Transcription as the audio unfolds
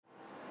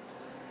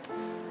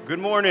Good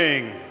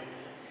morning.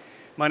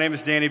 My name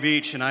is Danny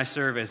Beach, and I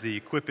serve as the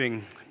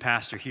equipping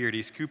pastor here at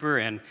East Cooper.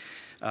 And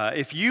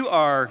if you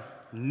are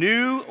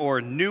new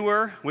or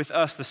newer with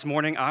us this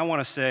morning, I want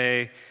to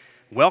say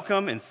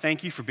welcome and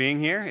thank you for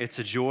being here. It's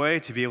a joy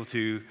to be able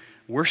to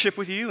worship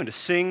with you and to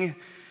sing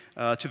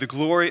to the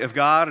glory of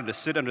God and to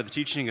sit under the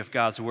teaching of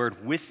God's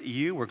Word with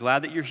you. We're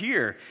glad that you're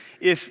here.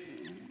 If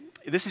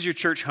this is your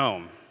church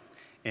home,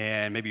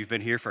 and maybe you've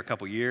been here for a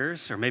couple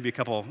years or maybe a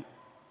couple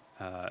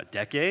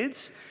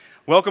decades,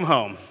 welcome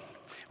home.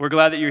 We're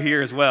glad that you're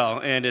here as well,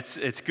 and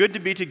it's good to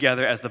be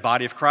together as the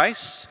body of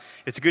Christ.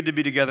 It's good to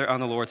be together on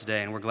the Lord's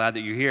Day, and we're glad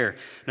that you're here.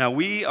 Now,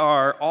 we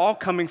are all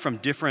coming from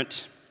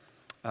different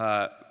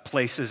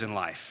places in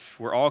life.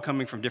 We're all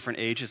coming from different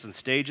ages and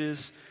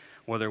stages,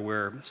 whether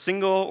we're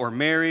single or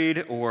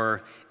married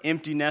or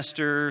empty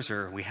nesters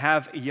or we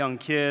have young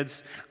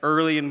kids,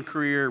 early in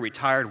career,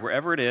 retired,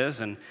 wherever it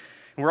is. And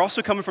we're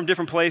also coming from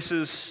different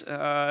places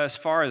as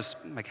far as,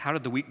 like, how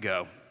did the week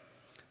go?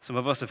 Some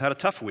of us have had a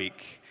tough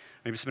week.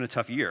 Maybe it's been a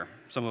tough year.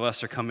 Some of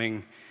us are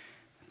coming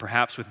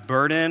perhaps with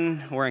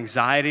burden or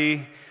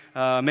anxiety.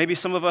 Maybe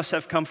some of us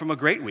have come from a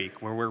great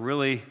week where we're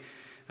really,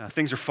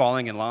 things are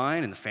falling in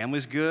line and the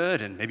family's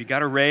good and maybe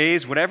got a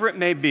raise. Whatever it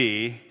may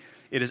be,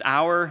 it is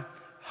our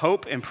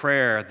hope and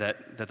prayer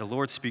that the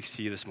Lord speaks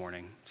to you this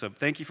morning. So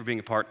thank you for being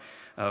a part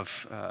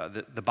of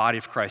the body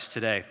of Christ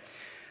today.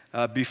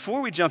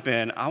 Before we jump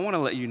in, I want to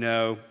let you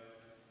know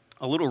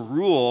a little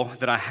rule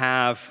that I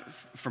have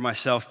for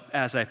myself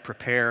as I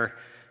prepare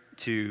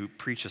to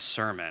preach a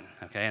sermon,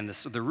 okay? And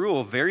the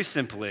rule, very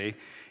simply,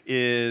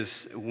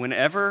 is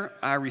whenever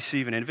I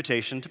receive an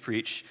invitation to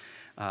preach,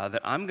 that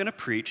I'm going to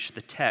preach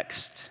the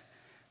text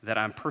that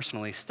I'm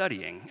personally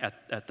studying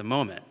at the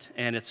moment.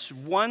 And it's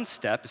one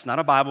step. It's not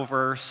a Bible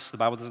verse. The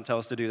Bible doesn't tell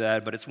us to do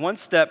that. But it's one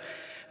step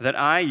that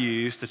I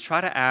use to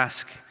try to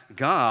ask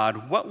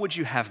God, what would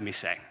you have me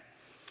say?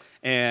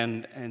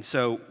 And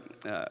so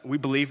we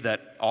believe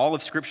that all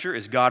of Scripture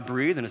is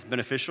God-breathed and is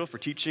beneficial for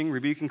teaching,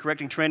 rebuking,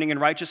 correcting, training in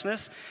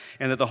righteousness,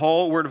 and that the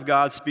whole Word of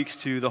God speaks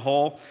to the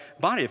whole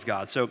body of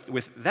God. So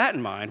with that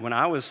in mind, when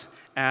I was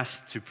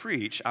asked to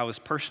preach, I was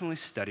personally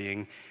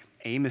studying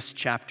Amos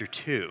chapter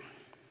 2.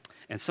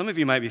 And some of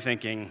you might be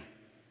thinking,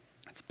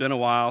 it's been a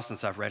while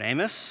since I've read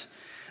Amos.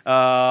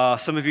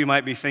 Some of you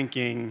might be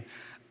thinking,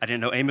 I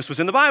didn't know Amos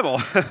was in the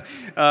Bible.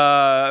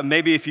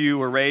 Maybe if you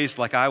were raised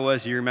like I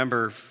was, you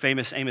remember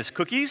famous Amos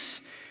cookies,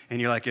 and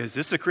you're like, is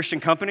this a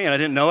Christian company? And I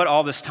didn't know it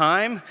all this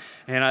time.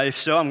 And if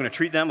so, I'm going to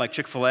treat them like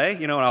Chick-fil-A,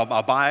 and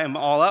I'll buy them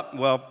all up.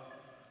 Well,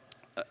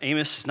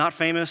 Amos is not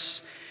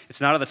famous.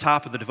 It's not at the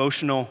top of the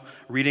devotional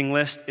reading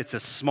list. It's a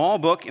small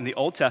book in the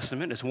Old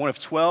Testament. It's one of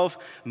 12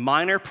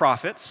 minor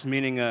prophets,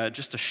 meaning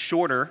just a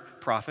shorter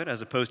prophet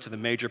as opposed to the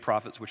major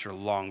prophets, which are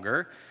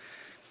longer.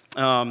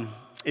 And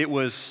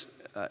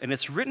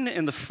it's written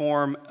in the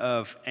form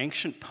of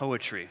ancient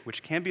poetry,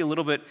 which can be a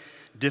little bit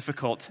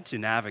difficult to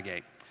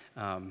navigate.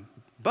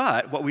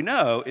 But what we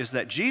know is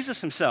that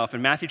Jesus himself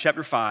in Matthew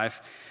chapter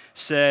 5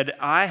 said,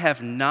 I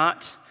have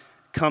not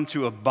come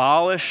to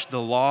abolish the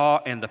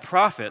law and the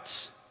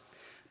prophets,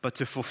 but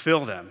to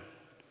fulfill them.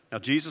 Now,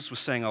 Jesus was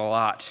saying a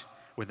lot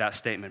with that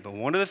statement, but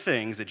one of the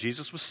things that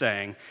Jesus was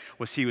saying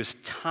was he was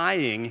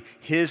tying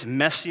his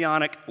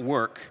messianic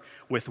work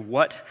with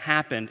what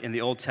happened in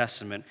the Old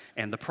Testament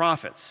and the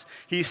prophets.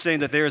 He's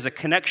saying that there is a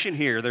connection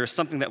here. There is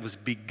something that was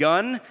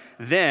begun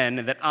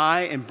then that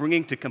I am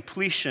bringing to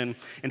completion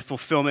and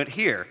fulfillment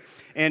here.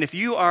 And if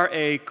you are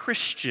a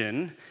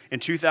Christian in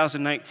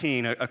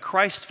 2019, a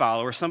Christ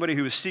follower, somebody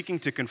who is seeking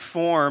to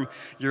conform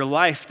your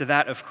life to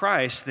that of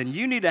Christ, then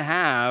you need to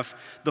have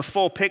the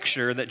full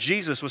picture that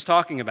Jesus was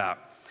talking about.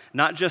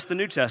 Not just the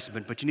New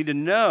Testament, but you need to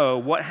know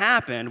what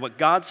happened, what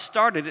God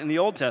started in the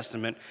Old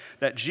Testament,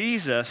 that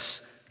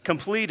Jesus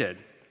completed.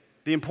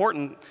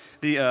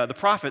 The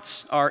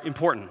prophets are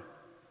important.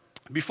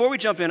 Before we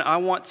jump in, I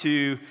want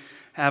to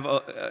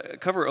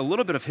cover a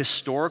little bit of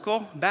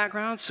historical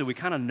background so we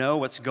kind of know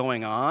what's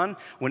going on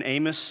when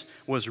Amos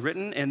was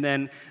written, and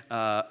then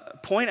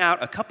point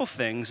out a couple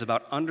things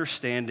about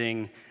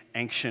understanding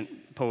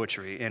ancient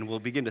poetry, and we'll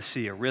begin to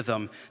see a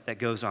rhythm that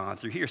goes on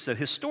through here. So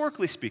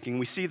historically speaking,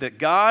 we see that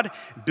God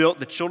built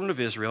the children of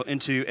Israel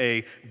into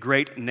a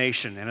great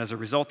nation, and as a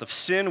result of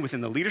sin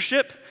within the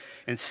leadership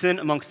and sin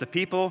amongst the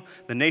people,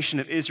 the nation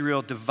of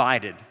Israel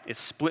divided. It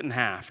split in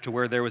half to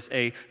where there was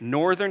a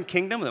northern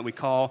kingdom that we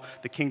call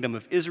the kingdom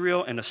of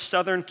Israel and a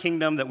southern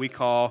kingdom that we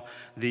call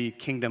the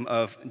kingdom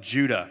of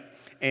Judah.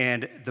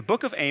 And the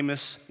book of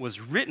Amos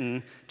was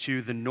written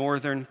to the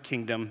northern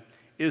kingdom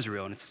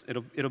Israel. And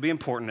it'll be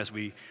important as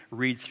we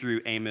read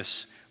through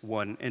Amos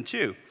 1 and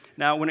 2.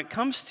 Now, when it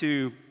comes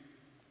to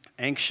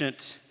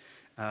ancient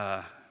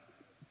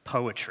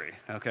poetry,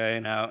 okay?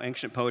 Now,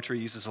 ancient poetry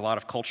uses a lot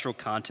of cultural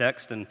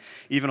context and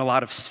even a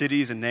lot of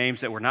cities and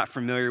names that we're not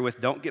familiar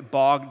with. Don't get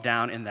bogged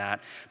down in that.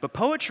 But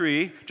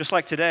poetry, just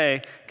like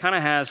today, kind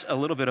of has a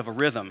little bit of a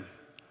rhythm,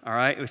 all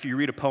right? If you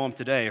read a poem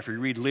today, if you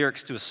read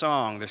lyrics to a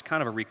song, there's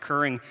kind of a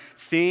recurring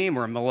theme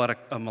or a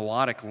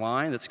melodic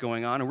line that's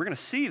going on, and we're going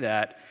to see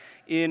that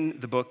in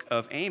the book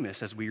of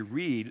Amos as we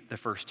read the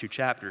first two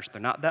chapters.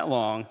 They're not that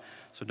long,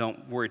 so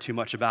don't worry too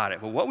much about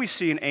it. But what we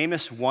see in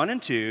Amos 1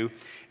 and 2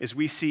 is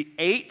we see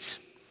 8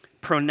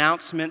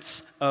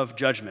 pronouncements of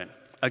judgment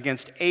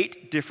against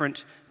 8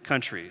 different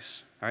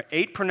countries. All right,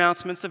 8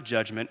 pronouncements of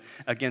judgment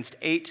against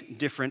 8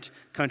 different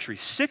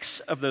countries.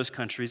 6 of those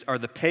countries are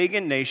the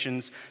pagan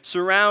nations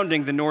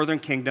surrounding the northern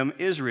kingdom,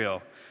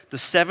 Israel. The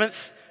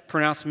 7th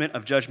pronouncement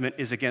of judgment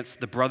is against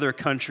the brother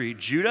country,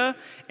 Judah,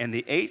 and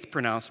the 8th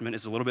pronouncement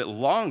is a little bit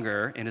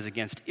longer and is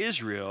against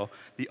Israel,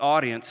 the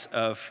audience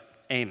of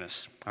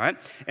Amos. All right,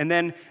 and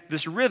then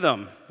this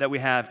rhythm that we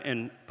have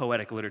in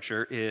poetic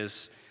literature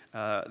is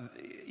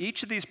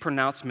each of these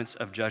pronouncements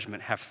of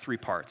judgment have 3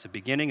 parts, a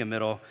beginning, a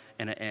middle,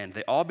 and an end.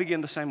 They all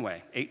begin the same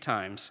way, 8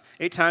 times.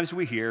 8 times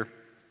we hear,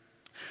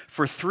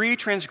 for 3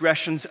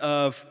 transgressions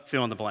of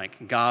fill in the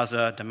blank,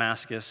 Gaza,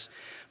 Damascus,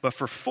 but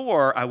for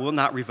 4 I will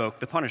not revoke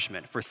the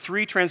punishment. For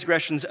 3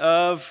 transgressions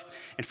of,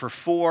 and for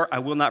 4 I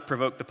will not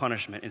provoke the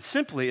punishment. And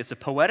simply, it's a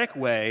poetic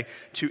way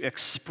to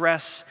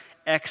express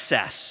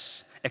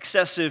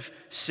excessive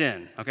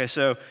sin. Okay,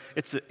 so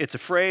it's a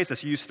phrase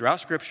that's used throughout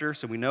Scripture,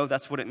 so we know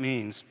that's what it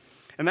means.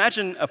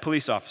 Imagine a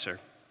police officer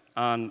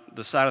on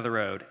the side of the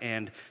road,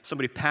 and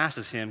somebody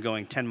passes him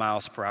going 10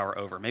 miles per hour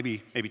over,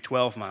 maybe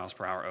 12 miles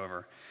per hour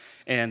over.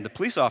 And the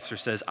police officer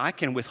says, I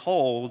can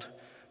withhold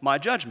my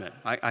judgment.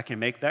 I can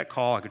make that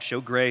call. I could show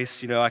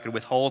grace. I could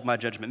withhold my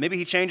judgment. Maybe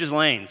he changes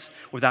lanes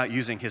without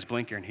using his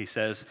blinker, and he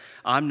says,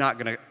 I'm not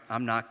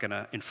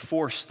gonna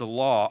enforce the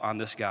law on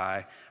this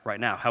guy right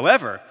now.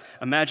 However,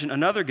 imagine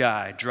another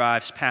guy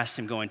drives past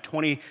him going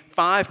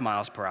 25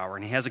 miles per hour,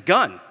 and he has a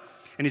gun,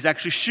 and he's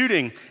actually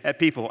shooting at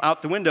people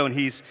out the window, and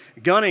he's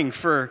gunning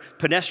for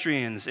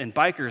pedestrians and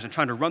bikers and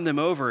trying to run them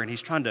over, and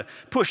he's trying to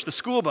push the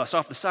school bus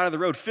off the side of the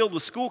road filled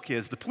with school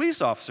kids. The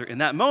police officer in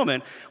that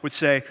moment would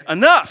say,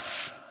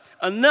 enough,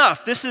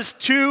 this is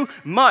too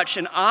much,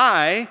 and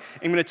I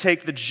am going to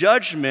take the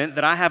judgment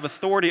that I have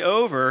authority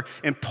over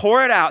and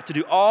pour it out to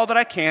do all that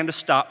I can to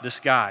stop this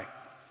guy.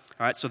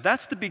 All right, so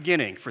that's the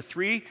beginning. For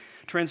 3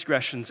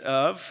 transgressions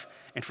of,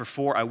 and for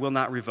 4 I will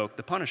not revoke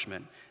the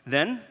punishment.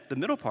 Then the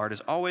middle part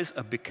is always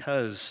a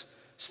because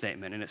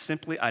statement, and it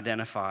simply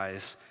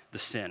identifies the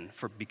sin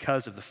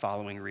because of the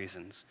following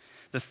reasons.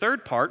 The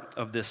third part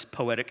of this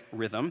poetic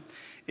rhythm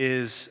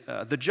is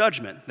the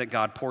judgment that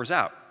God pours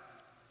out.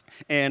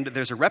 And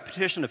there's a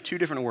repetition of 2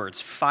 different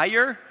words,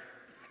 fire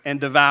and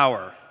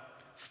devour.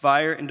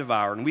 Fire and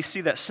devour. And we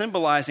see that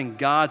symbolizing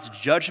God's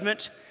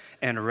judgment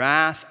and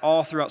wrath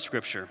all throughout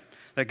Scripture.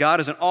 That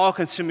God is an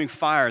all-consuming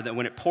fire, that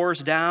when it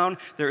pours down,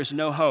 there is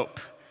no hope.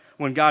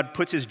 When God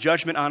puts his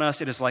judgment on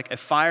us, it is like a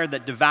fire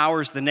that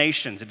devours the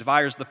nations. It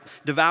devours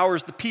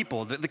the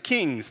people, the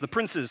kings, the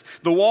princes,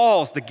 the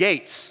walls, the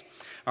gates.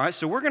 All right,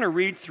 so we're going to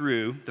read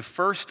through the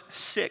first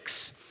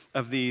 6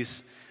 of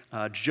these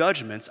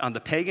judgments on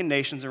the pagan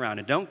nations around.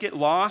 And don't get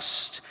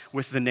lost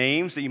with the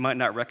names that you might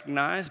not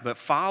recognize, but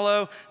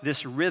follow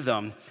this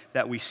rhythm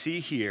that we see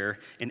here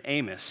in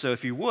Amos. So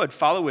if you would,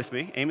 follow with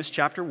me, Amos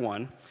chapter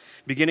 1,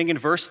 beginning in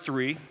verse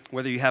 3.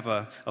 Whether you have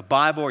a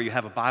Bible or you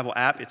have a Bible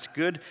app, it's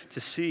good to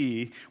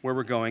see where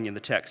we're going in the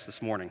text this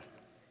morning.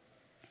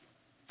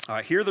 All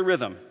right, hear the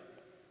rhythm.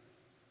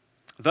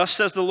 Thus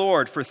says the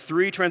Lord, for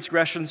 3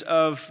 transgressions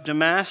of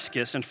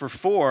Damascus, and for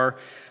 4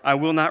 I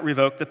will not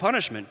revoke the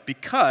punishment,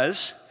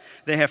 because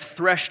they have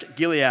threshed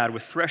Gilead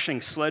with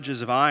threshing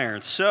sledges of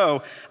iron.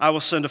 So I will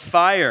send a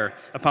fire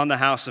upon the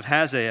house of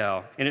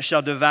Hazael, and it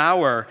shall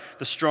devour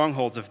the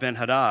strongholds of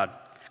Ben-Hadad.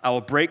 I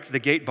will break the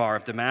gate bar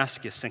of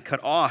Damascus and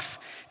cut off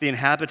the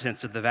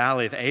inhabitants of the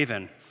valley of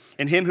Avon.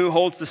 And him who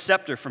holds the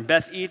scepter from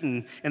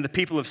Beth-Eden and the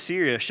people of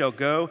Syria shall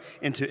go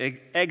into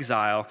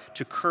exile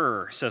to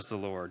Kir, says the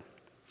Lord.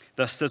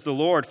 Thus says the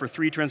Lord, for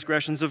 3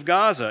 transgressions of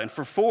Gaza, and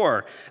for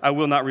 4 I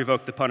will not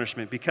revoke the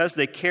punishment, because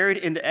they carried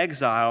into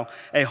exile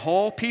a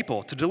whole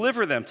people to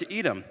deliver them to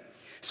Edom.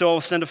 So I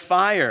will send a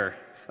fire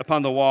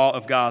upon the wall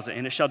of Gaza,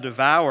 and it shall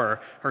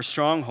devour her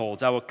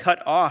strongholds. I will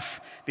cut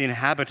off the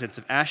inhabitants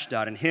of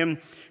Ashdod, and him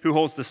who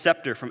holds the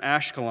scepter from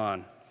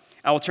Ashkelon.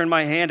 I will turn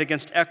my hand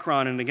against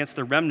Ekron and against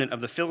the remnant of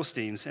the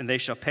Philistines, and they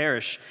shall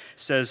perish,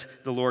 says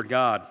the Lord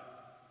God.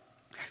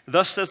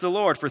 Thus says the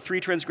Lord, for 3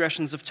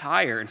 transgressions of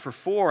Tyre, and for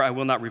 4 I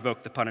will not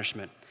revoke the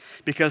punishment,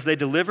 because they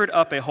delivered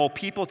up a whole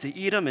people to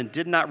Edom and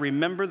did not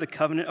remember the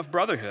covenant of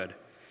brotherhood.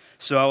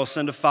 So I will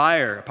send a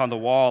fire upon the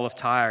wall of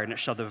Tyre, and it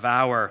shall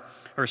devour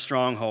her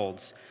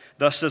strongholds.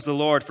 Thus says the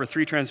Lord, for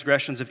 3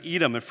 transgressions of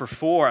Edom, and for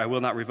 4 I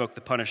will not revoke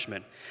the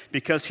punishment,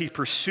 because he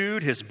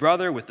pursued his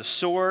brother with the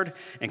sword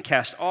and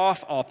cast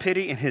off all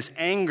pity, and his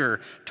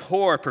anger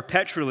tore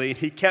perpetually, and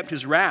he kept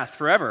his wrath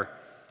forever.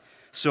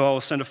 So I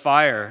will send a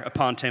fire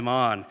upon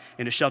Teman,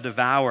 and it shall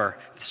devour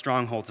the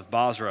strongholds of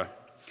Basra.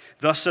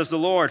 Thus says the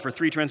Lord, for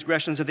 3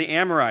 transgressions of the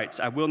Amorites,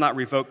 I will not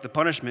revoke the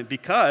punishment,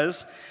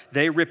 because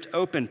they ripped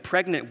open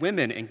pregnant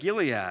women in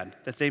Gilead,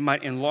 that they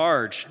might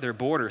enlarge their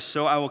borders.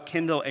 So I will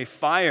kindle a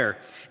fire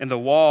in the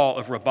wall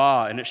of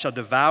Rabbah, and it shall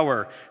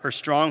devour her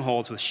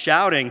strongholds with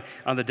shouting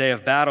on the day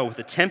of battle, with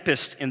a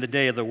tempest in the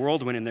day of the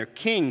whirlwind, and their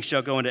king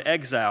shall go into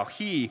exile,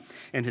 he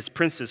and his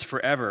princes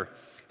forever,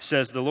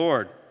 says the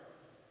Lord.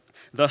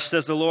 Thus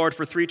says the Lord,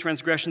 for 3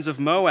 transgressions of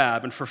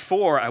Moab, and for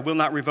 4 I will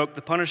not revoke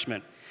the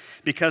punishment.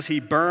 Because he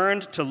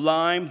burned to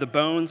lime the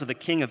bones of the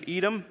king of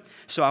Edom,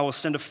 so I will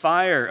send a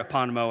fire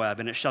upon Moab,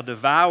 and it shall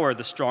devour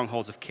the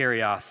strongholds of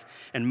Kerioth.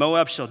 And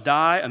Moab shall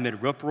die amid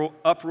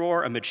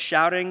uproar, amid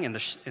shouting, and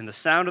the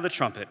sound of the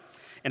trumpet.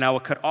 And I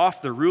will cut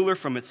off the ruler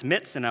from its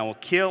midst, and I will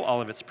kill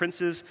all of its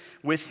princes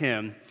with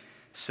him,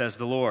 says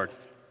the Lord.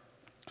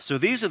 So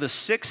these are the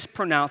 6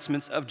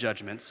 pronouncements of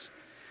judgments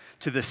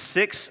to the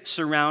 6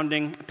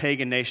 surrounding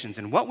pagan nations.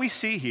 And what we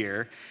see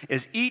here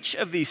is each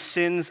of these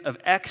sins of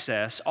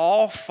excess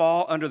all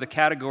fall under the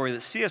category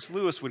that C.S.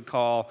 Lewis would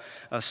call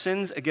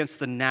sins against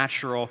the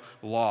natural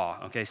law,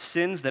 okay?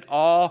 Sins that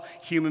all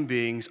human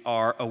beings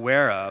are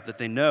aware of, that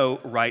they know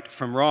right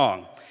from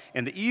wrong.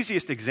 And the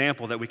easiest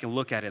example that we can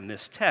look at in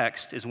this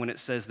text is when it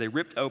says they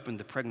ripped open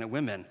the pregnant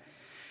women.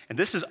 And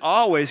this is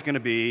always going to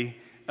be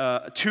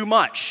too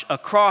much,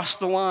 across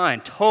the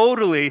line,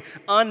 totally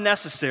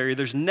unnecessary.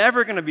 There's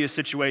never going to be a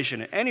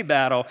situation in any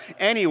battle,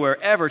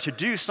 anywhere, ever, to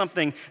do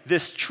something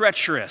this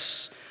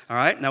treacherous. All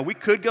right? Now, we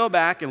could go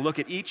back and look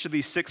at each of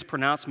these 6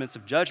 pronouncements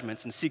of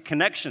judgments and see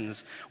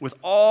connections with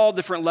all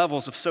different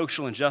levels of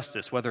social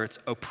injustice, whether it's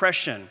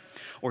oppression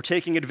or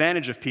taking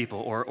advantage of people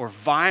or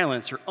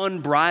violence or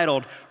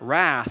unbridled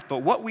wrath. But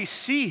what we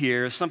see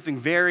here is something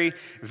very,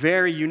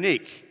 very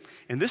unique.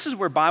 And this is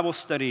where Bible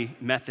study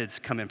methods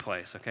come in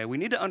place, okay? We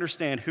need to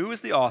understand who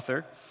is the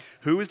author,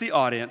 who is the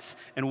audience,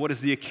 and what is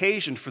the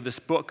occasion for this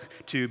book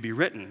to be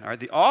written. All right,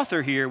 the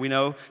author here we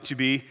know to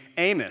be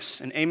Amos,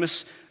 and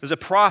Amos is a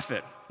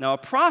prophet. Now, a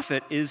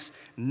prophet is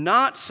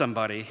not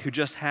somebody who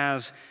just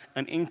has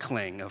an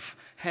inkling of,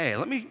 hey,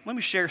 let me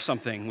share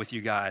something with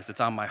you guys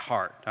that's on my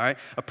heart, all right?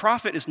 A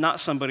prophet is not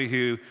somebody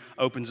who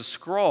opens a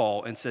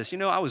scroll and says,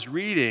 I was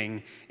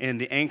reading in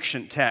the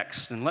ancient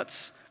texts, and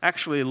let's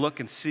actually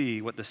look and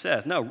see what this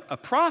says. No, a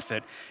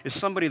prophet is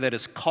somebody that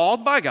is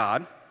called by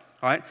God,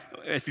 all right?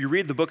 If you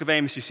read the book of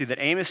Amos, you see that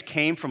Amos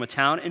came from a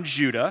town in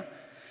Judah,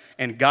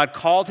 and God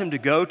called him to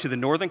go to the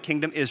northern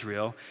kingdom,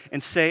 Israel,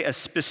 and say a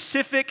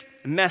specific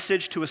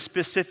message to a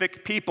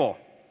specific people.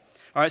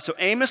 All right, so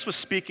Amos was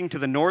speaking to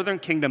the northern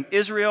kingdom,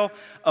 Israel,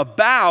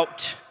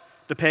 about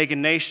the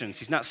pagan nations.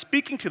 He's not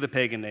speaking to the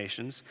pagan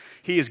nations.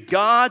 He is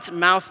God's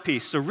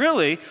mouthpiece. So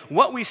really,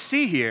 what we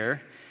see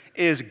here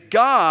is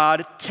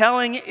God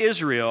telling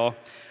Israel,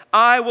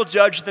 I will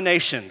judge the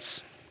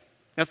nations.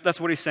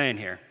 That's what he's saying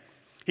here.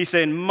 He's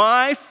saying,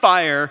 my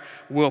fire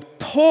will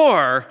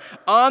pour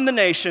on the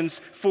nations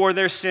for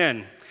their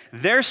sin.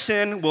 Their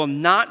sin will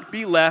not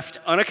be left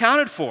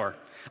unaccounted for.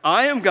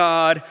 I am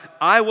God,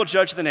 I will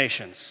judge the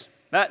nations.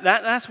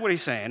 That's what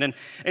he's saying.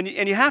 And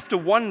you have to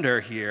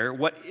wonder here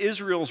what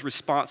Israel's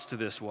response to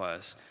this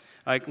was.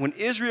 Like when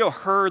Israel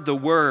heard the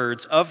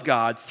words of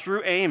God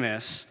through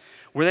Amos,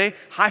 were they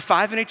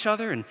high-fiving each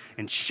other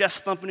and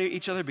chest-thumping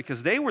each other?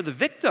 Because they were the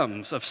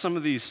victims of some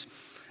of these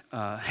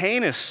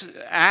heinous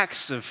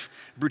acts of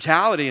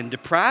brutality and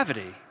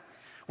depravity.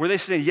 Were they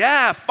saying,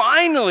 yeah,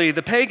 finally,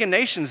 the pagan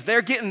nations,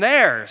 they're getting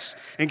theirs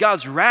in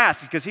God's wrath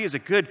because he is a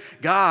good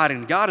God,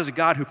 and God is a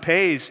God who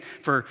pays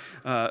for,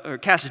 or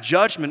casts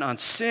judgment on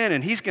sin,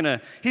 and he's gonna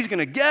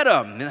get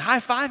them, and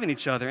high-fiving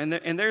each other.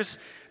 And there's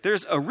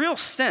a real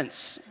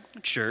sense,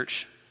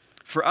 church,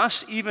 for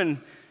us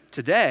even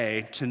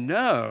today to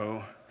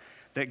know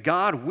that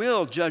God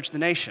will judge the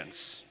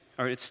nations.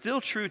 All right, it's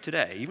still true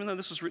today, even though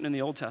this was written in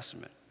the Old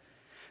Testament.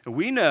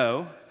 We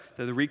know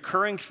that the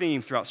recurring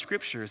theme throughout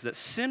Scripture is that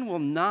sin will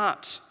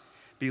not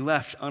be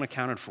left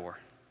unaccounted for.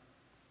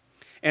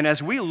 And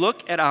as we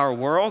look at our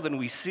world and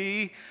we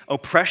see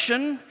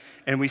oppression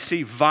and we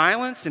see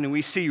violence and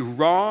we see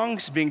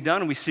wrongs being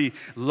done, and we see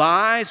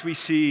lies, we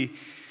see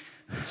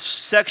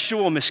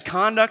sexual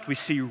misconduct, we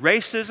see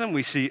racism,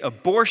 we see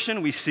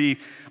abortion, we see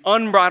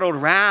unbridled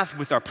wrath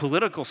with our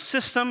political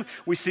system,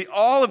 we see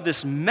all of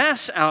this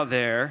mess out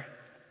there,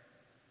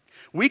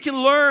 we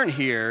can learn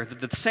here that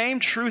the same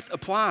truth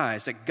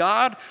applies, that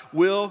God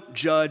will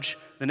judge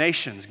the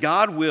nations.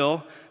 God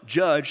will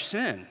judge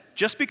sin.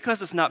 Just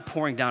because it's not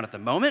pouring down at the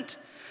moment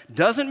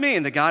doesn't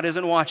mean that God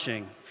isn't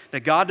watching, that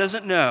God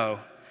doesn't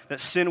know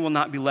that sin will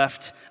not be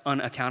left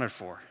unaccounted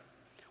for.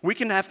 We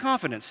can have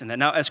confidence in that.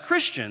 Now, as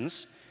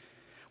Christians,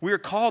 we are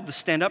called to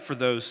stand up for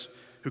those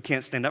who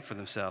can't stand up for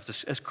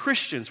themselves. As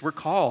Christians, we're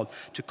called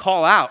to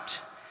call out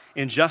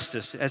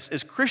injustice.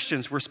 As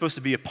Christians, we're supposed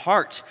to be a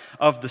part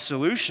of the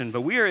solution,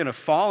 but we are in a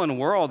fallen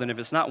world, and if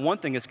it's not one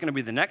thing, it's going to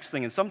be the next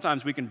thing, and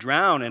sometimes we can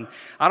drown, and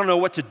I don't know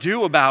what to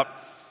do about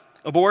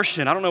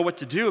abortion. I don't know what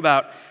to do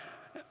about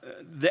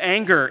the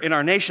anger in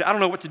our nation. I don't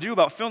know what to do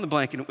about fill in the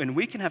blank, and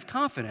we can have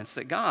confidence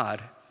that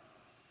God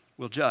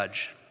will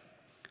judge.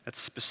 That's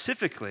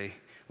specifically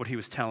what he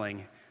was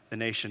telling the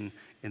nation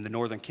in the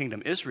northern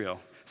kingdom,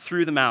 Israel,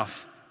 through the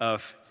mouth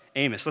of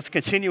Amos. Let's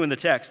continue in the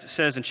text. It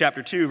says in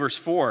chapter 2, verse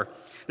 4,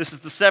 this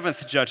is the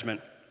seventh judgment.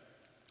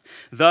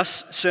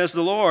 Thus says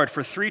the Lord,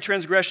 for 3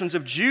 transgressions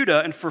of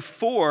Judah and for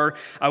 4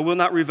 I will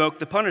not revoke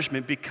the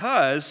punishment,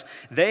 because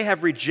they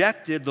have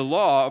rejected the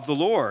law of the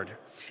Lord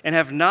and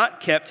have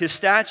not kept his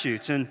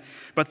statutes,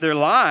 but their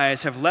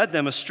lies have led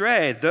them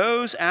astray,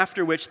 those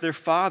after which their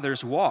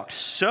fathers walked.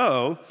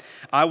 So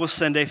I will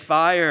send a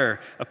fire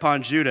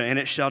upon Judah, and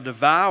it shall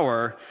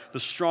devour the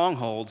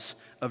strongholds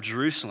of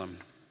Jerusalem.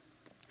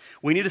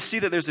 We need to see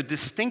that there's a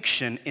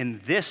distinction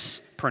in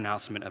this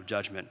pronouncement of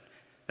judgment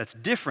that's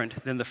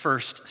different than the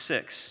first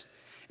 6.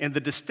 And the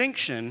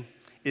distinction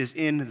is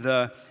in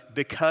the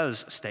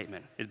because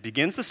statement. It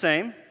begins the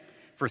same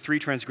for 3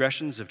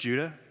 transgressions of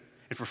Judah,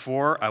 and for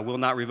 4, I will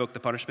not revoke the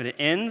punishment. It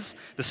ends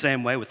the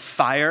same way with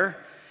fire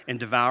and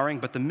devouring,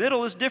 but the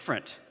middle is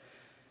different.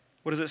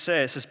 What does it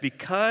say? It says,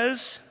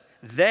 because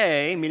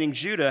they, meaning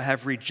Judah,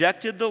 have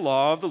rejected the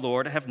law of the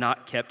Lord and have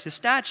not kept his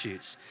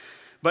statutes.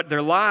 But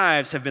their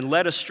lives have been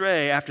led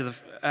astray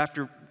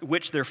after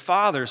which their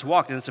fathers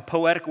walked. And it's a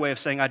poetic way of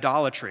saying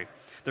idolatry.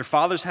 Their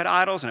fathers had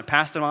idols, and it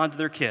passed them on to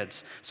their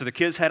kids. So the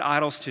kids had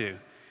idols too.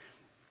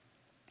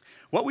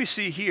 What we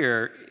see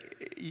here,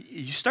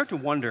 you start to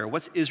wonder,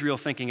 what's Israel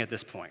thinking at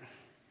this point?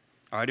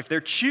 All right, if they're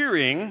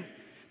cheering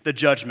the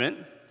judgment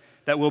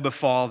that will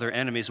befall their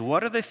enemies,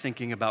 what are they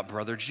thinking about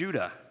brother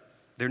Judah?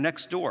 They're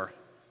next door.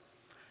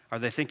 Are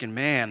they thinking,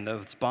 man,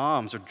 those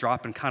bombs are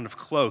dropping kind of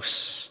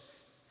close?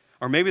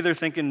 Or maybe they're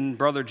thinking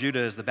brother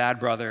Judah is the bad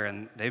brother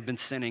and they've been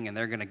sinning and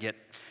they're going to get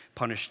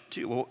punished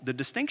too. Well, the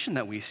distinction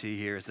that we see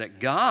here is that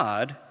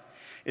God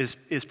is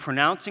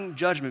pronouncing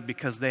judgment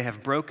because they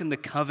have broken the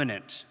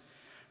covenant.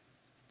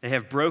 They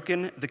have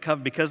broken the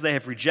covenant because they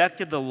have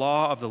rejected the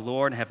law of the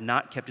Lord and have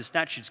not kept his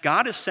statutes.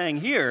 God is saying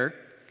here,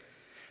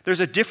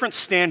 there's a different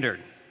standard.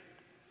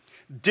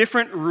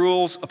 Different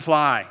rules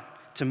apply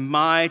to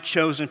my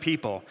chosen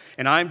people.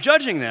 And I'm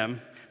judging them,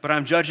 but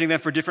I'm judging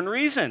them for different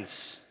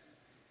reasons.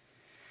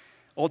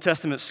 Old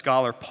Testament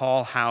scholar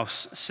Paul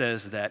House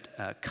says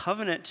that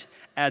covenant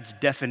adds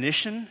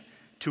definition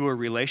to a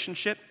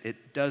relationship.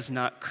 It does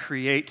not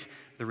create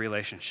the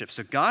relationship.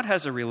 So God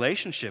has a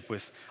relationship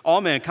with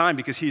all mankind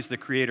because he's the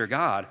creator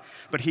God,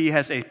 but he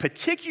has a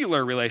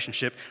particular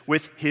relationship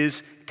with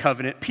his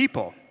covenant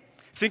people.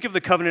 Think of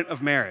the covenant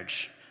of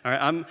marriage. All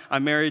right,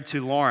 I'm married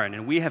to Lauren,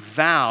 and we have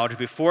vowed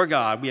before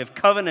God, we have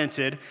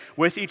covenanted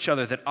with each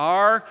other that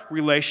our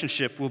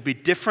relationship will be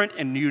different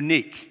and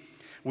unique.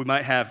 We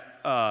might have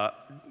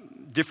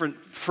different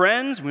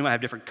friends, we might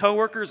have different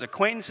coworkers,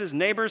 acquaintances,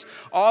 neighbors,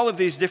 all of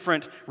these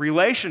different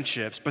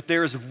relationships, but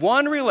there is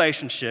one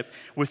relationship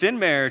within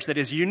marriage that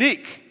is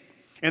unique,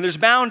 and there's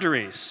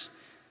boundaries.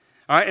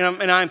 All right,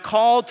 and I'm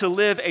called to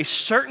live a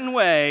certain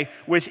way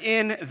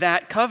within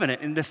that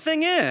covenant. And the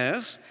thing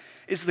is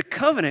the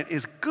covenant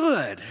is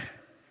good.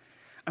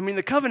 I mean,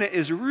 the covenant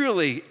is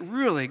really,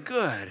 really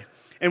good.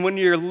 And when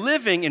you're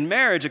living in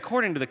marriage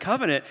according to the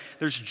covenant,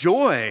 there's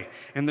joy,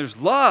 and there's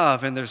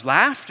love, and there's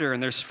laughter,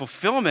 and there's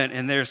fulfillment,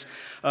 and there's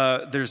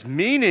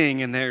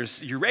meaning, and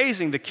you're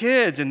raising the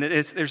kids, and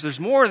there's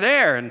more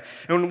there.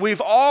 And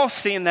we've all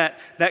seen that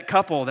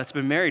couple that's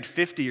been married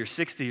 50 or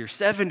 60 or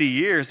 70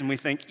 years, and we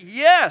think,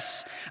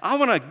 yes, I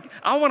want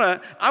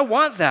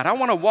that. I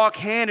want to walk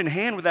hand in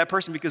hand with that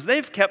person because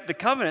they've kept the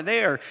covenant.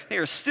 They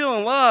are still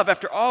in love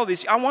after all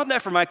these. I want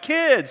that for my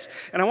kids,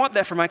 and I want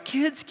that for my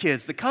kids'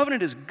 kids. The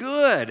covenant is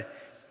good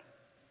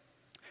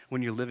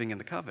when you're living in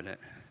the covenant.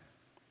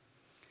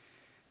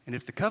 And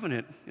if the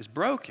covenant is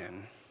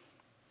broken,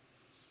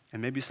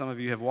 and maybe some of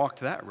you have walked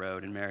that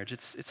road in marriage,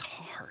 it's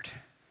hard.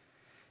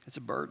 It's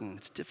a burden.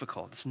 It's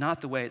difficult. It's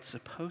not the way it's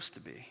supposed to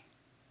be.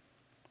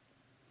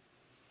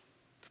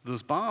 So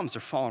those bombs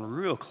are falling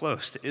real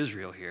close to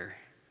Israel here.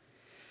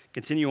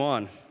 Continue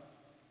on.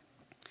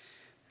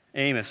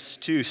 Amos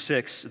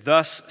 2:6,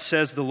 thus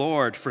says the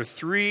Lord, for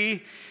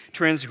 3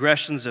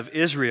 transgressions of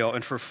Israel,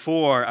 and for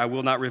 4 I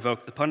will not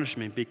revoke the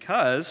punishment,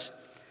 because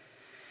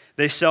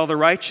they sell the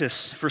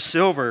righteous for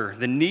silver,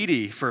 the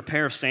needy for a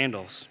pair of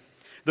sandals.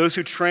 Those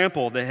who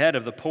trample the head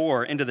of the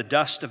poor into the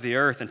dust of the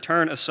earth and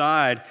turn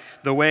aside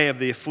the way of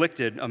the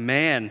afflicted, a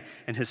man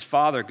and his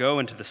father go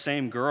into the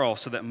same girl,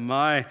 so that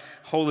my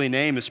holy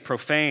name is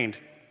profaned.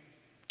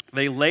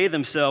 They lay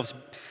themselves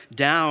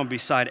down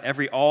beside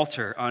every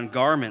altar on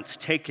garments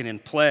taken in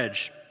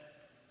pledge.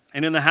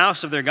 And in the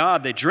house of their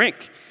God they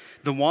drink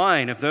the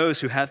wine of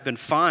those who have been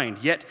fined.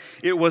 Yet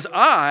it was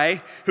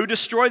I who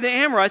destroyed the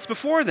Amorites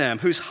before them,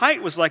 whose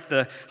height was like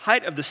the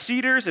height of the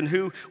cedars and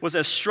who was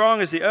as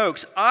strong as the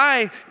oaks.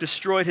 I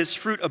destroyed his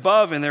fruit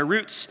above and their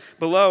roots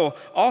below.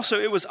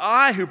 Also it was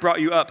I who brought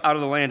you up out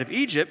of the land of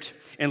Egypt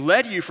and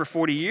led you for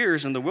 40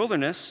 years in the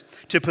wilderness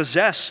to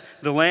possess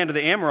the land of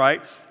the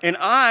Amorite. And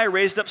I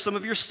raised up some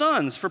of your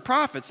sons for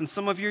prophets and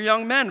some of your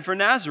young men for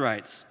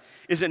Nazirites.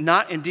 Is it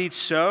not indeed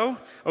so,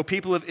 O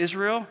people of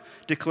Israel,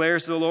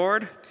 declares the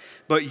Lord?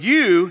 But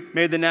you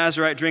made the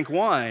Nazirite drink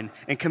wine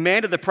and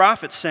commanded the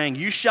prophets, saying,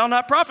 you shall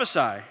not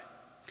prophesy.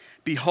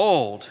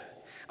 Behold,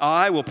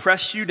 I will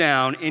press you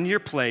down in your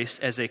place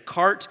as a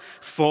cart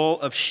full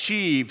of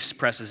sheaves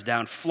presses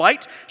down.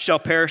 Flight shall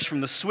perish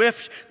from the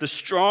swift, the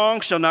strong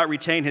shall not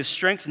retain his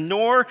strength,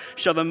 nor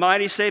shall the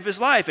mighty save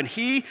his life. And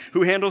he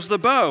who handles the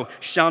bow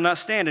shall not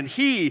stand, and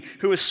he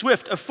who is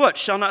swift of foot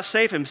shall not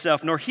save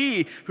himself, nor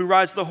he who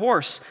rides the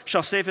horse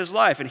shall save his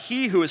life. And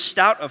he who is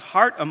stout of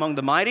heart among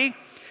the mighty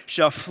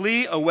shall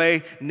flee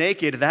away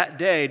naked that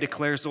day,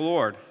 declares the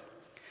Lord.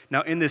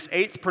 Now, in this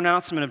eighth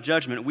pronouncement of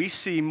judgment, we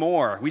see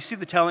more. We see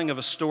the telling of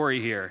a story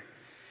here.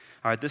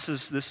 All right, this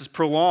is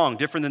prolonged,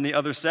 different than the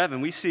other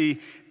seven. We see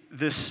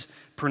this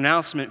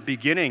pronouncement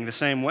beginning the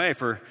same way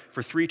for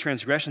 3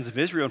 transgressions of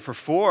Israel, and for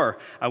 4,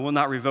 I will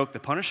not revoke the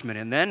punishment.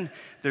 And then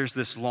there's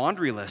this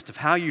laundry list of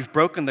how you've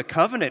broken the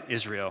covenant,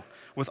 Israel,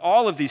 with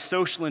all of these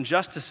social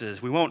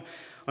injustices. We won't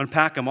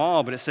unpack them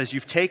all, but it says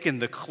you've taken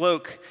the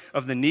cloak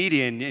of the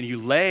needy and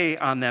you lay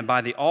on them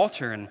by the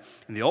altar. And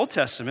in the Old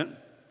Testament,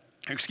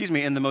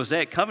 in the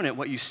Mosaic covenant,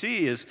 what you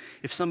see is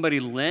if somebody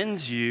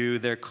lends you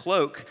their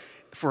cloak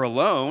for a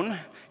loan,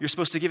 you're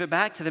supposed to give it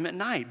back to them at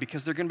night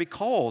because they're going to be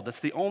cold. That's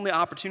the only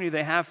opportunity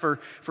they have for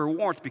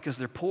warmth because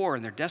they're poor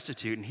and they're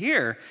destitute. And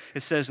here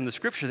it says in the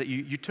scripture that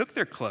you took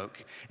their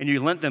cloak and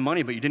you lent them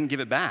money, but you didn't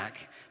give it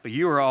back. But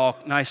you were all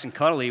nice and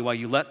cuddly while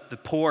you let the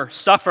poor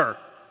suffer.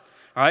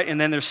 All right,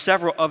 and then there's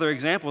several other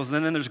examples,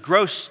 and then there's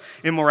gross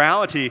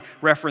immorality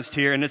referenced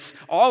here, and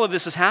all of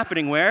this is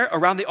happening where?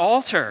 Around the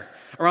altar,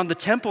 around the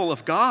temple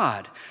of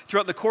God.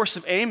 Throughout the course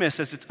of Amos,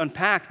 as it's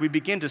unpacked, we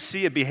begin to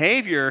see a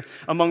behavior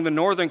among the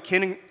northern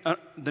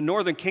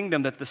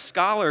kingdom that the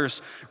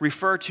scholars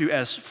refer to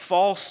as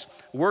false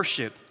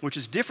worship, which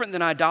is different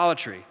than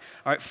idolatry.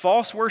 All right,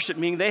 false worship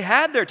meaning they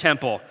had their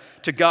temple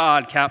to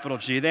God, capital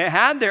G. They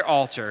had their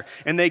altar,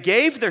 and they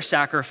gave their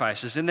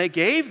sacrifices, and they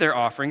gave their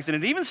offerings,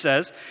 and it even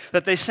says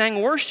that they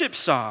sang worship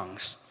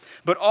songs.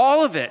 But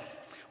all of it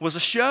was a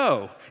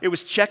show. It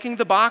was checking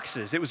the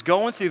boxes. It was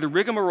going through the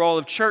rigmarole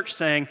of church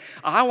saying,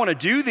 I want to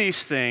do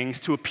these things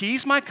to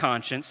appease my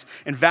conscience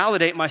and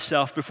validate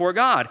myself before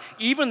God,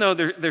 even though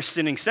they're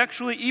sinning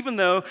sexually, even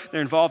though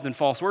they're involved in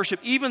false worship,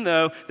 even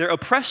though they're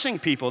oppressing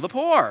people, the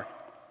poor.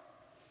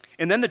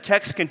 And then the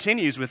text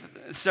continues with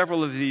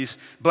several of these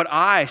but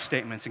I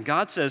statements. And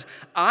God says,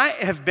 I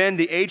have been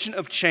the agent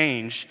of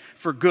change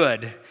for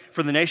good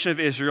for the nation of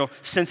Israel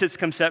since its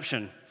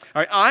conception.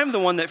 All right, I'm the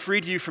one that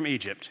freed you from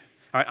Egypt.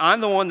 All right,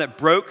 I'm the one that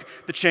broke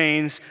the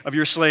chains of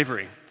your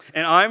slavery.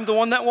 And I'm the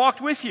one that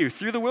walked with you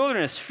through the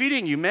wilderness,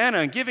 feeding you manna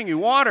and giving you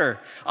water.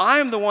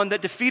 I'm the one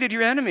that defeated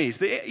your enemies,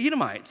 the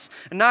Edomites.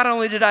 And not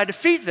only did I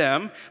defeat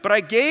them, but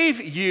I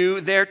gave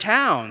you their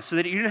towns so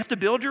that you didn't have to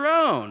build your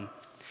own.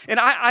 And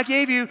I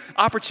gave you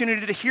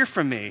opportunity to hear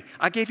from me.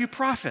 I gave you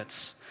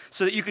prophets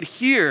so that you could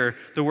hear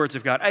the words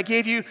of God. I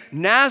gave you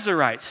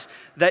Nazarites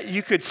that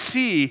you could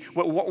see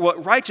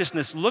what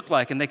righteousness looked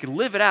like and they could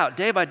live it out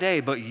day by day.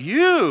 But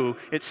you,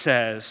 it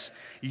says,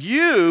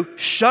 you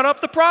shut up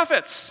the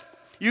prophets.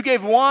 You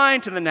gave wine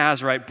to the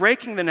Nazarite,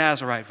 breaking the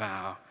Nazarite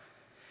vow.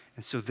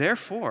 And so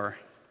therefore,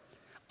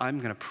 I'm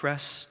going to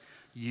press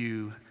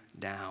you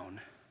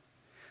down.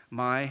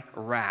 My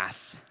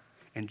wrath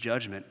and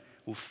judgment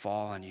will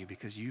fall on you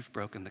because you've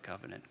broken the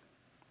covenant.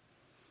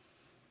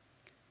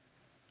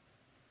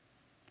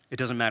 It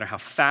doesn't matter how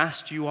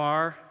fast you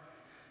are,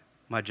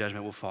 my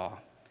judgment will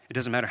fall. It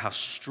doesn't matter how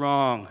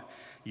strong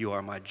you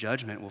are, my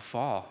judgment will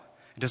fall.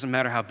 It doesn't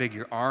matter how big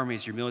your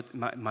armies,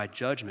 my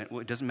judgment.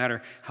 It doesn't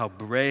matter how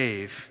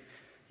brave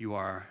you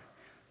are.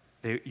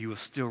 You will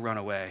still run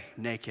away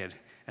naked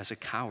as a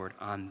coward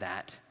on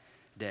that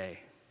day.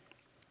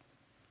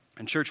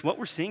 And church, what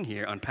we're seeing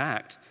here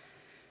unpacked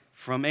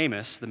from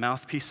Amos, the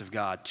mouthpiece of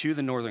God, to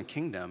the northern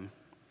kingdom,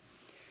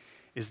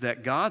 is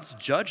that God's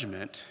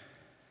judgment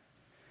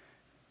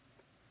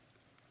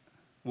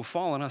will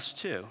fall on us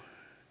too.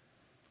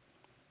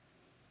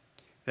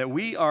 That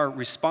we are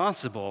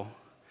responsible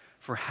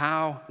for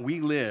how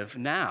we live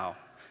now.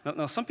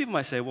 Now, some people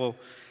might say, well,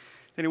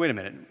 wait a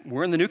minute.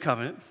 We're in the new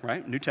covenant,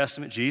 right? New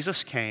Testament.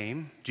 Jesus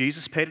came.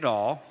 Jesus paid it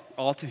all.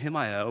 All to him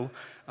I owe.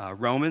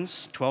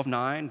 Romans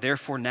 12:9.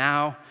 Therefore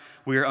now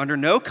we are under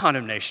no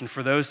condemnation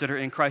for those that are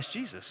in Christ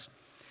Jesus.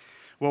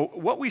 Well,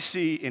 what we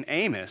see in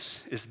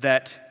Amos is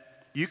that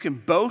you can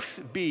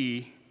both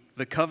be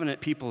the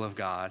covenant people of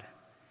God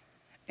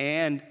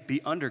and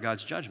be under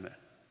God's judgment.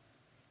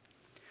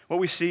 What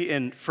we see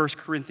in 1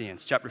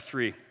 Corinthians chapter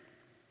 3,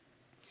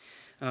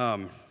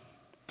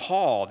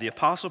 Paul, the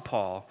Apostle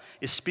Paul,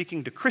 is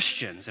speaking to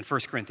Christians in 1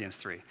 Corinthians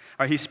 3. All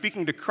right, he's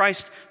speaking to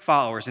Christ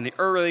followers in the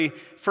early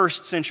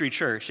first century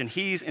church, and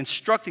he's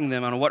instructing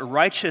them on what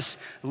righteous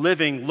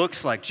living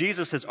looks like.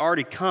 Jesus has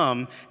already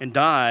come and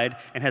died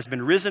and has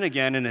been risen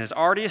again and has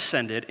already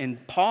ascended,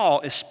 and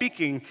Paul is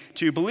speaking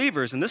to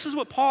believers. And this is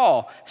what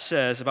Paul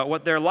says about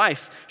what their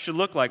life should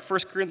look like. 1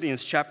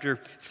 Corinthians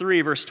chapter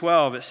 3, verse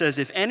 12, it says,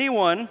 if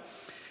anyone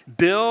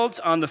builds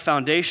on the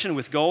foundation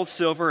with gold,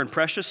 silver, and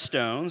precious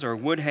stones, or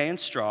wood, hay, and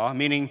straw,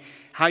 meaning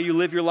how you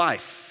live your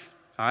life,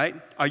 all right?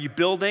 Are you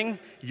building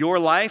your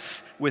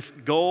life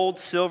with gold,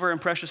 silver,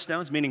 and precious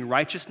stones, meaning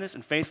righteousness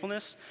and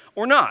faithfulness,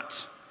 or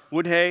not?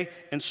 wood hay,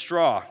 and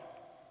straw.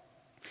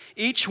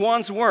 Each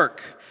one's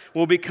work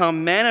will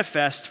become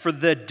manifest, for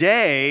the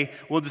day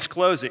will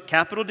disclose it.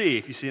 Capital D,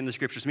 if you see in the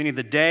scriptures, meaning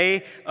the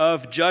day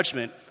of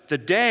judgment. The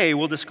day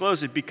will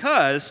disclose it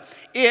because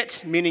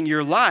it, meaning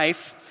your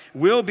life,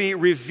 will be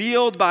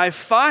revealed by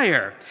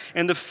fire,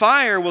 and the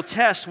fire will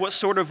test what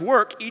sort of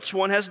work each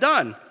one has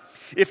done.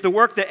 If the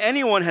work that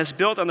anyone has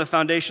built on the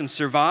foundation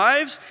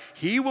survives,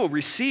 he will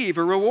receive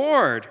a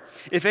reward.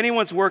 If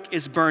anyone's work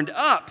is burned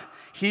up,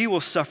 he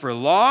will suffer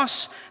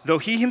loss, though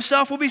he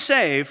himself will be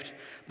saved,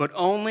 but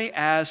only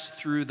as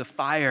through the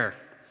fire.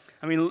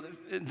 I mean,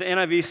 the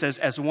NIV says,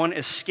 as one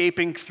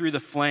escaping through the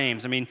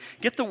flames. I mean,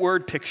 get the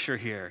word picture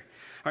here.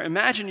 All right,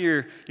 imagine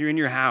you're in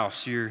your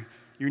house, you're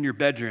in your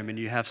bedroom, and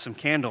you have some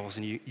candles,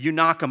 and you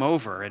knock them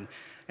over,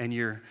 and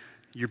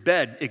your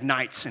bed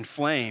ignites in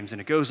flames,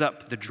 and it goes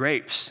up the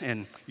drapes,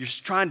 and you're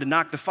just trying to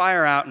knock the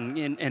fire out, and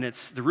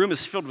the room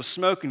is filled with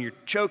smoke, and you're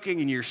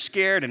choking, and you're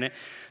scared, and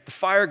the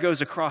fire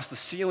goes across the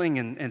ceiling,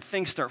 and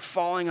things start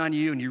falling on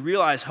you, and you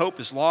realize hope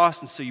is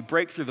lost, and so you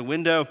break through the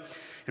window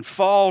and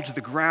fall to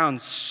the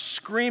ground,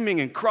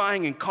 screaming and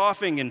crying and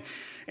coughing,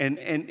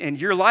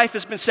 and your life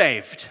has been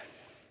saved.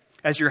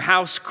 As your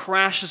house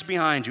crashes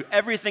behind you,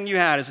 everything you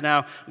had is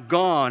now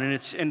gone,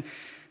 and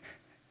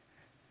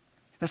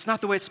that's not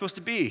the way it's supposed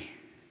to be,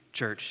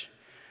 church.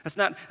 That's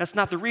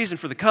not the reason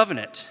for the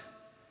covenant.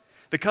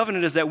 The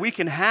covenant is that we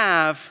can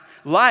have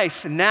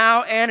life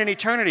now and in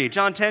eternity.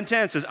 John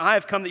 10:10 says, I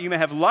have come that you may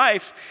have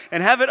life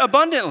and have it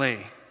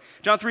abundantly.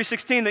 John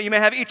 3:16, that you may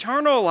have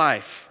eternal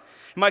life.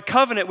 My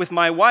covenant with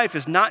my wife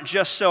is not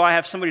just so I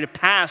have somebody to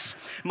pass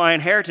my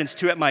inheritance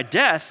to at my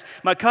death.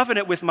 My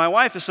covenant with my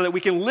wife is so that we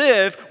can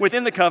live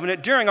within the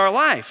covenant during our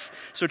life.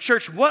 So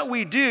church, what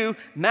we do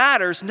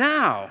matters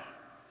now.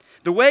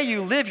 The way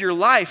you live your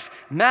life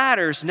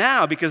matters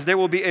now, because there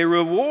will be a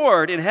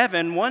reward in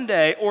heaven one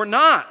day or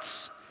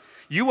not.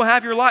 You will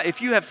have your life.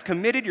 If you have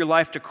committed your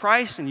life to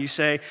Christ and you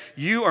say,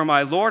 you are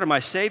my Lord and my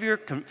Savior,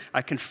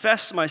 I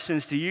confess my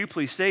sins to you,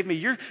 please save me,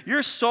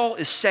 your soul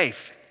is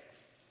safe.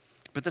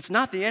 But that's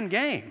not the end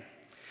game.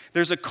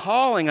 There's a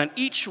calling on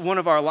each one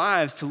of our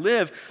lives to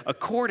live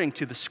according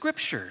to the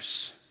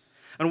Scriptures.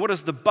 And what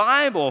does the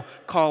Bible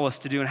call us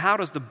to do? And how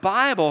does the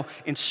Bible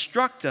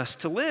instruct us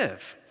to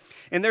live?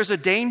 And there's a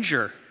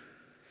danger,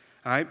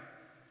 all right?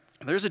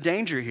 There's a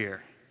danger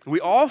here. We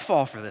all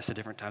fall for this at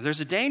different times.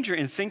 There's a danger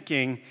in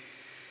thinking,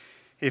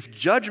 if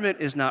judgment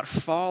is not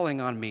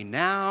falling on me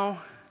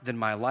now, then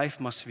my life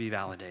must be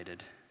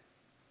validated.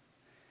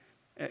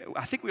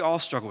 I think we all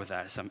struggle with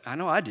that. I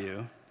know I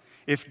do.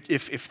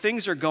 If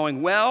things are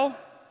going well,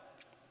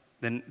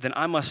 then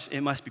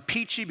it must be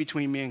peachy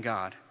between me and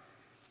God.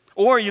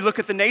 Or you look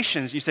at the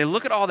nations and you say,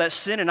 look at all that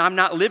sin and I'm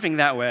not living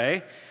that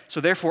way, so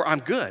therefore I'm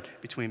good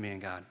between me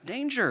and God.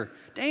 Danger.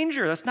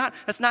 That's not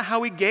how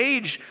we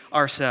gauge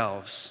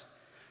ourselves.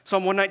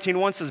 Psalm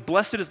 119:1 says,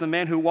 blessed is the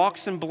man who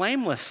walks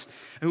blamelessly.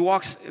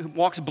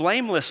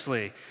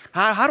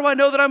 How do I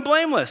know that I'm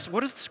blameless? What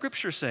does the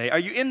Scripture say? Are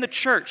you in the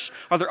church?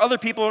 Are there other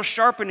people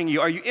sharpening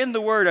you? Are you in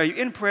the Word? Are you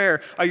in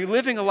prayer? Are you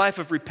living a life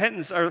of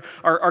repentance?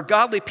 Are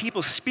godly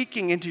people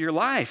speaking into your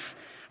life?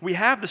 We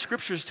have the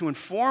Scriptures to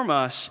inform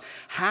us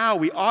how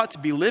we ought to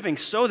be living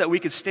so that we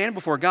could stand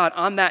before God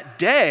on that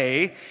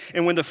day,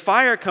 and when the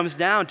fire comes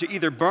down to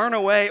either burn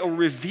away or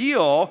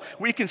reveal,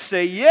 we can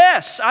say,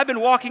 yes, I've been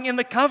walking in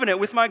the covenant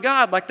with my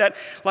God, like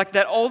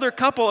that older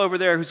couple over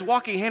there who's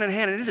walking hand in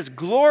hand, and it is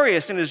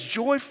glorious and it is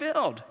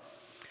joy-filled.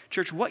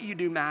 Church, what you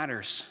do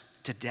matters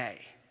today.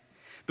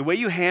 The way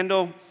you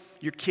handle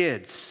your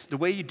kids, the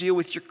way you deal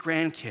with your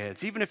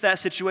grandkids, even if that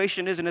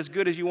situation isn't as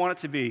good as you want it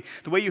to be,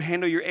 the way you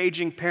handle your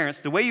aging parents,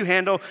 the way you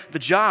handle the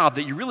job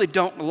that you really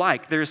don't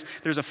like. There's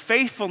a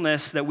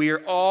faithfulness that we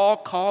are all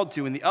called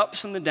to in the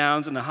ups and the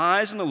downs and the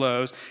highs and the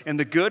lows and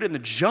the good and the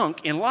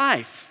junk in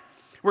life.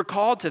 We're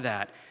called to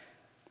that.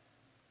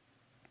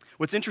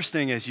 What's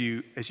interesting as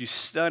you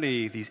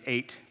study these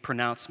 8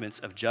 pronouncements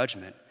of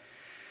judgment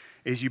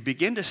is you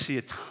begin to see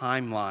a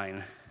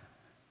timeline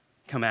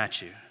come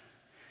at you.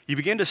 You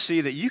begin to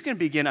see that you can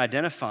begin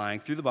identifying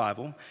through the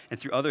Bible and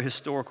through other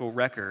historical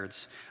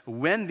records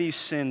when these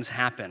sins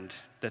happened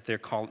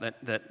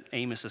that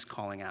Amos is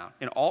calling out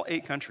in all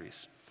 8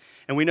 countries.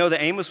 And we know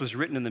that Amos was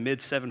written in the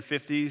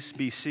mid-750s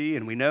BC,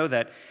 and we know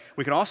that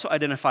we can also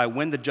identify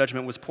when the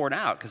judgment was poured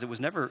out, because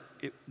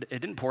it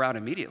didn't pour out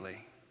immediately.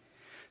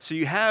 So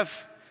you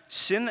have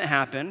sin that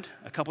happened,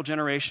 a couple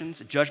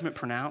generations, judgment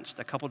pronounced,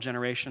 a couple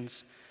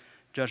generations,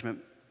 judgment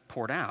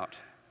poured out.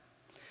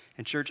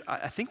 And church,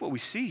 I think what we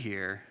see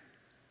here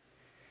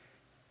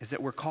is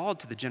that we're called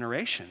to the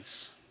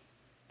generations.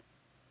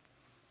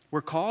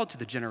 We're called to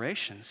the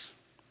generations.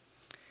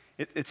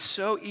 It's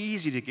so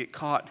easy to get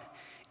caught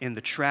in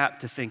the trap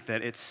to think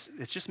that it's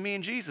just me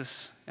and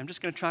Jesus. I'm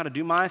just going to try to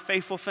do my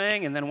faithful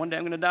thing, and then one day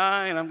I'm going to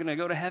die, and I'm going to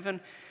go to heaven.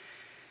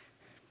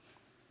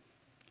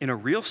 In a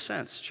real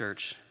sense,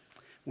 church,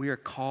 we are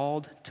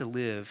called to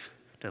live,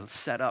 to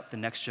set up the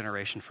next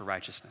generation for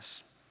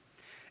righteousness.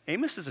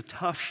 Amos is a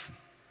tough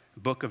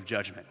book of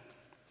judgment,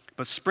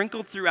 but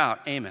sprinkled throughout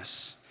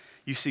Amos,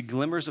 you see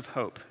glimmers of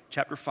hope.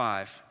 Chapter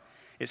 5,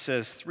 it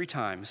says 3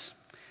 times,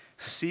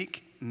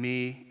 seek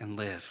me and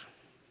live.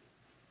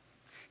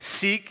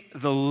 Seek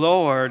the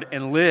Lord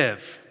and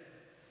live.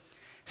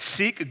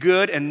 Seek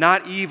good and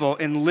not evil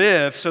and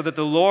live so that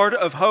the Lord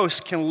of hosts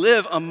can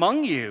live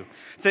among you,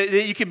 that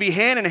you can be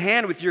hand in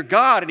hand with your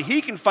God and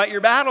he can fight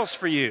your battles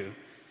for you.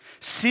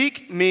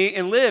 Seek me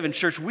and live. And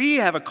church, we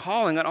have a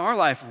calling on our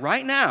life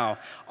right now.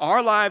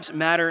 Our lives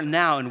matter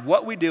now in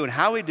what we do and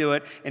how we do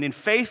it, and in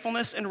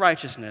faithfulness and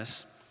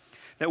righteousness,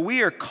 that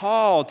we are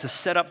called to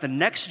set up the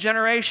next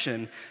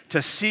generation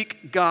to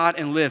seek God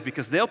and live,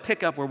 because they'll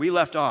pick up where we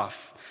left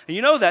off. And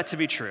you know that to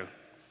be true.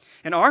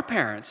 And our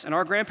parents and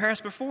our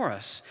grandparents before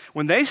us,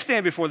 when they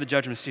stand before the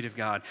judgment seat of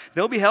God,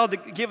 they'll be held to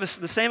give us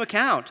the same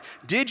account.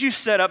 Did you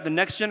set up the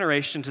next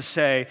generation to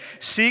say,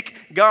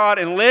 seek God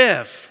and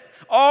live?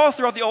 All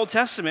throughout the Old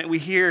Testament, we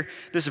hear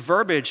this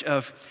verbiage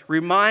of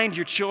remind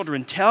your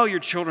children, tell your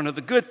children of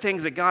the good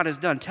things that God has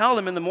done. Tell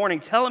them in the morning,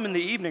 tell them in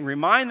the evening,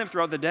 remind them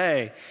throughout the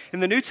day.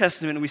 In the New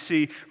Testament, we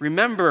see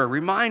remember,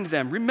 remind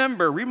them,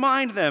 remember,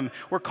 remind them.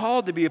 We're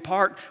called to be a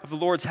part of the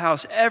Lord's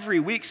house every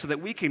week so that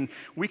we can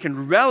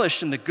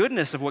relish in the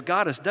goodness of what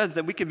God has done,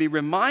 that we can be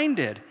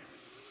reminded.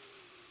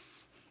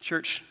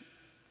 Church,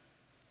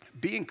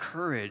 be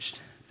encouraged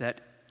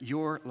that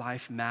your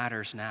life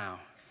matters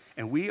now.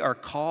 And we are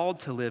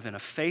called to live in a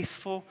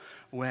faithful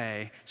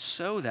way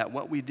so that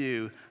what we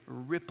do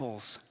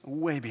ripples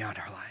way beyond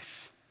our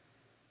life.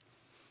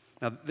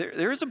 Now,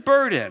 there is a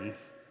burden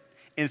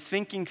in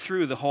thinking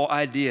through the whole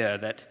idea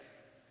that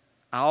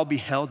I'll be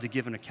held to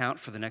give an account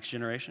for the next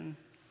generation.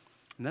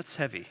 And that's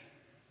heavy.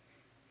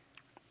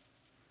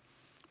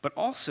 But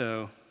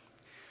also,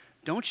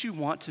 don't you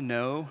want to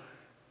know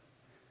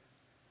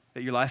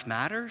that your life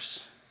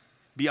matters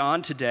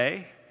beyond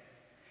today?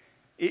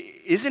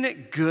 Isn't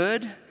it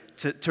good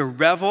to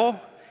revel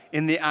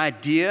in the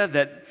idea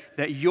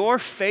that your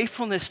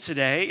faithfulness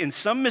today, in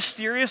some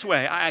mysterious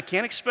way, I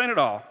can't explain it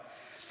all,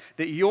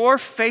 that your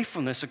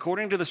faithfulness,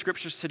 according to the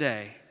scriptures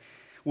today,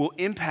 will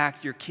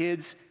impact your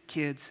kids'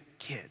 kids'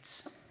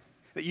 kids,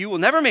 that you will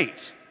never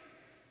meet?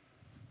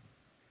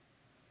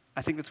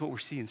 I think that's what we're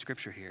seeing in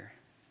scripture here.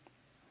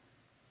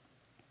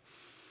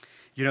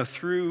 You know,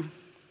 through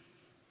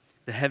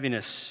the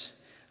heaviness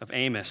of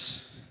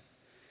Amos,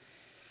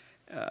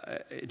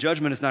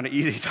 judgment is not an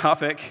easy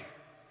topic,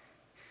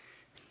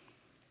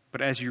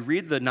 but as you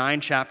read the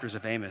 9 chapters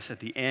of Amos, at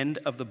the end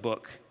of the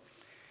book,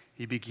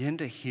 you begin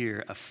to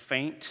hear a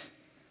faint,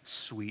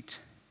 sweet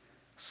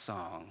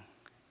song.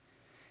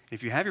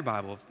 If you have your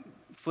Bible,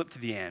 flip to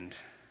the end.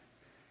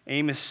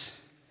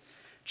 Amos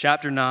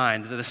chapter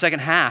 9, the second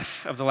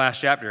half of the last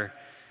chapter,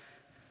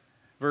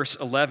 verse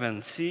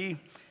 11. See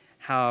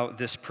how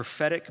this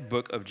prophetic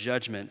book of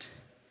judgment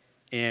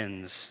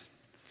ends.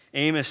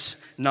 Amos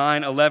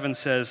 9:11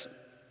 says,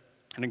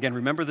 and again,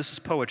 remember this is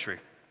poetry.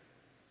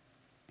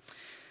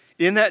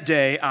 In that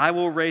day I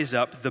will raise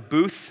up the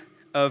booth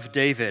of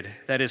David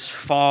that is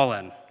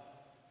fallen,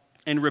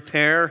 and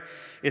repair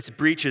its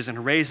breaches,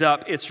 and raise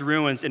up its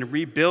ruins, and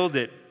rebuild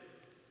it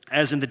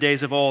as in the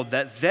days of old,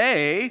 that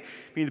they,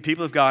 meaning the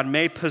people of God,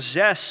 may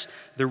possess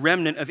the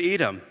remnant of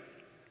Edom.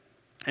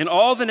 And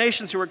all the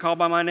nations who are called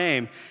by my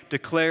name,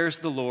 declares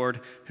the Lord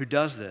who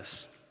does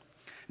this.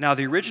 Now,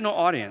 the original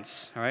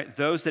audience, all right,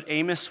 those that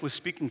Amos was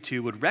speaking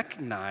to, would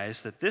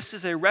recognize that this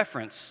is a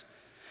reference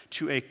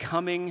to a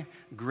coming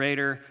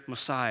greater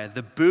Messiah,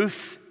 the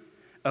booth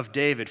of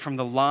David, from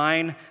the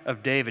line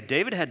of David.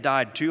 David had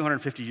died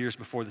 250 years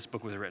before this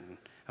book was written,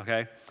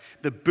 okay?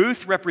 The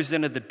booth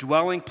represented the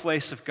dwelling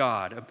place of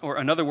God, or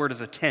another word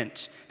is a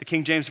tent. The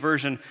King James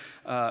Version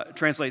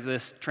translates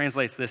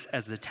this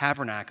as the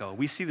tabernacle.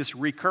 We see this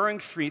recurring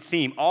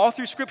theme all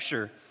through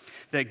Scripture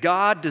that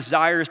God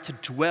desires to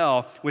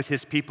dwell with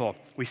his people.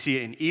 We see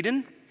it in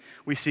Eden.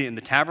 We see it in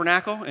the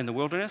tabernacle in the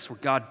wilderness, where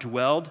God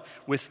dwelled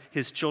with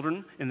his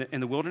children in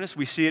the wilderness.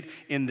 We see it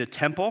in the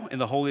temple, in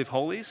the Holy of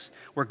Holies,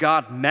 where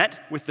God met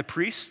with the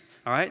priests,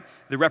 all right,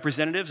 the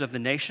representatives of the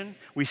nation.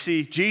 We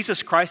see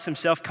Jesus Christ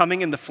himself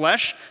coming in the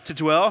flesh to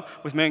dwell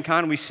with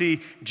mankind. We see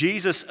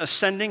Jesus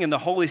ascending and the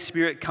Holy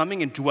Spirit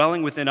coming and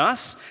dwelling within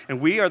us, and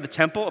we are the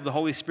temple of the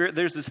Holy Spirit.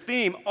 There's this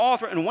theme all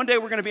through, and one day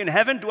we're going to be in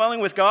heaven dwelling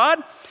with God.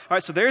 All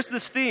right, so there's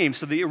this theme.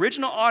 So the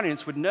original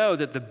audience would know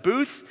that the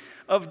booth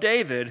of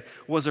David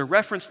was a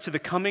reference to the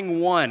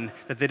coming one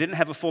that they didn't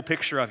have a full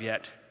picture of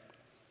yet.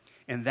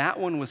 And that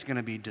one was going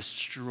to be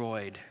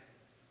destroyed.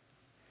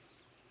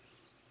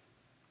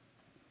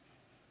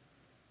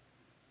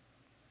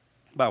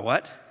 By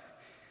what?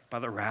 By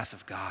the wrath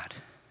of God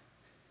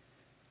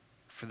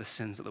for the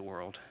sins of the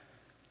world.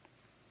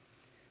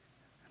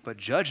 But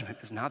judgment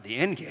is not the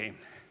end game.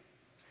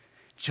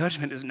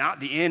 Judgment is not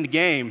the end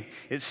game.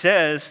 It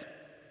says,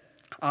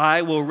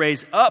 I will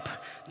raise up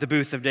the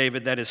booth of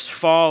David that is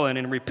fallen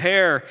and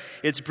repair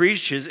its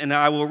breaches, and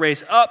I will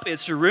raise up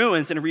its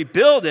ruins and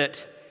rebuild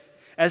it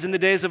as in the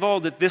days of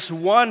old, that this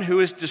one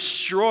who is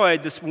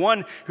destroyed, this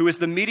one who is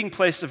the meeting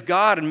place of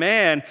God and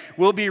man,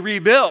 will be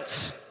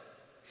rebuilt.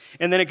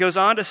 And then it goes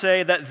on to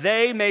say that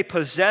they may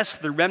possess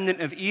the remnant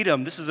of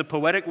Edom. This is a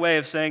poetic way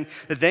of saying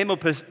that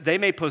they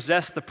may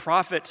possess the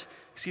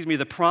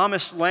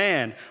promised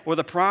land or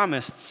the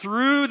promise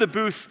through the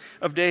booth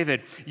of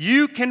David.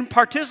 You can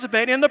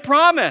participate in the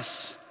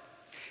promise.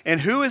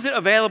 And who is it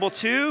available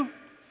to?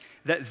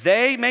 That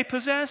they may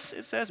possess,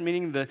 it says,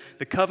 meaning the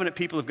covenant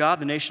people of God,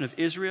 the nation of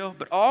Israel,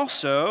 but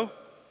also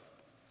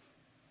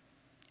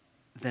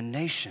the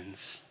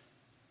nations.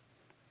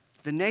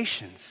 The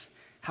nations.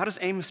 How does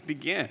Amos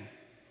begin?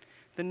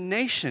 The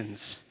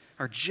nations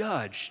are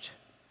judged,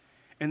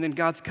 and then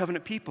God's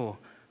covenant people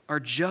are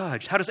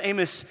judged. How does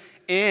Amos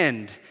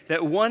end?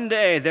 That one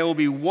day there will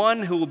be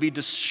one who will be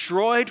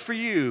destroyed for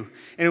you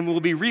and will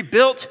be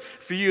rebuilt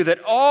for you, that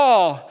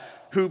all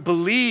who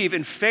believe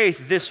in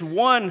faith, this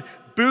one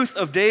booth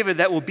of David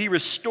that will be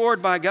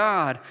restored by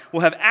God, will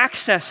have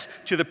access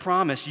to the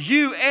promise,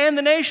 you and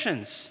the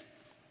nations.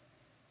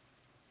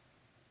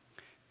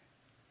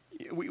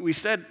 We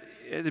said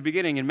at the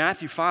beginning, in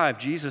Matthew 5,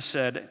 Jesus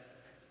said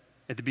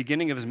at the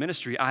beginning of his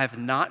ministry, I have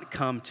not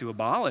come to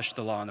abolish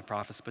the law and the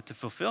prophets, but to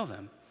fulfill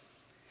them.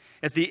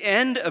 At the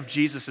end of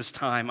Jesus'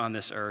 time on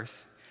this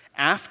earth,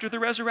 after the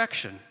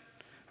resurrection,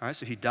 all right,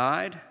 so he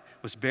died,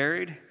 was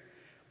buried,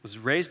 was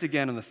raised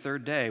again on the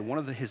third day. One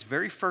of his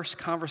very first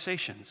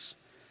conversations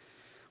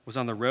was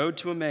on the road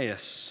to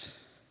Emmaus.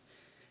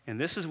 And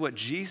this is what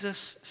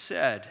Jesus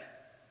said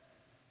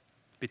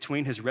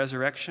between his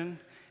resurrection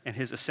and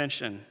his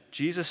ascension.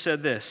 Jesus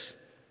said this,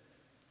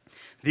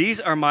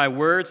 these are my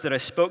words that I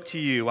spoke to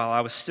you while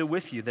I was still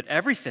with you, that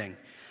everything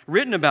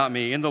written about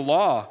me in the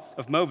law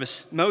of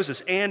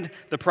Moses and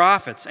the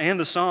prophets and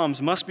the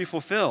Psalms must be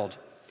fulfilled.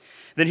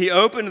 Then he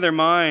opened their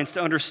minds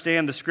to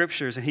understand the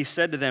scriptures, and he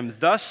said to them,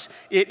 thus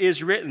it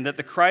is written that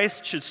the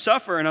Christ should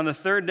suffer and on the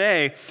third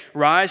day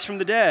rise from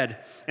the dead,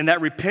 and that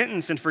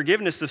repentance and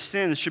forgiveness of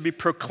sins should be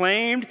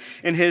proclaimed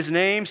in his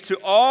name to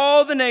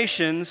all the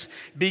nations,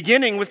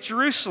 beginning with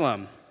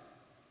Jerusalem.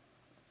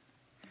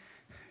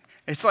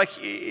 It's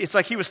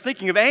like he was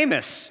thinking of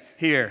Amos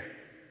here.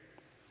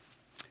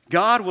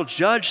 God will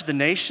judge the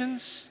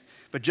nations,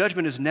 but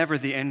judgment is never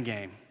the end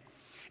game.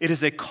 It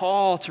is a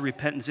call to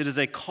repentance. It is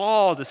a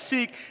call to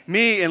seek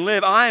me and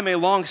live. I am a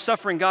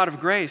long-suffering God of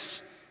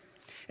grace.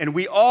 And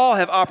we all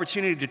have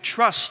opportunity to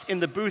trust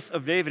in the booth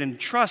of David and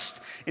trust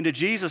into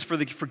Jesus for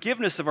the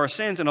forgiveness of our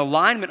sins and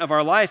alignment of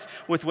our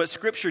life with what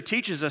Scripture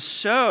teaches us,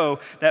 so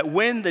that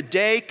when the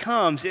day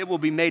comes, it will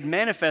be made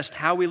manifest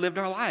how we lived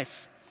our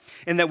life.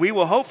 And that we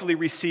will hopefully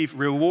receive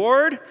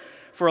reward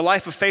for a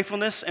life of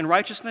faithfulness and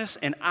righteousness,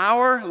 and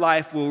our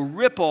life will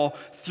ripple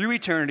through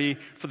eternity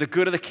for the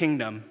good of the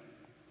kingdom,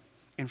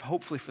 and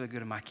hopefully for the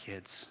good of my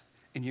kids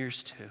and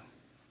yours too.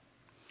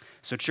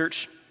 So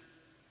church,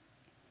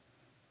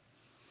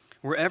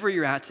 wherever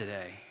you're at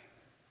today,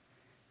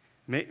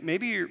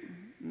 maybe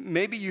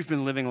you've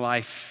been living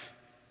life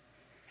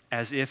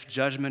as if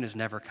judgment is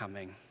never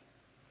coming.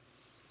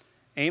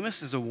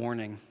 Amos is a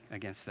warning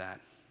against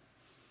that.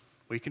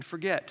 We can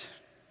forget.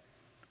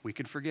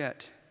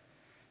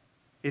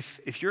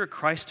 If you're a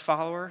Christ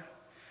follower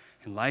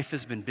and life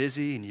has been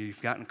busy and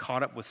you've gotten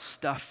caught up with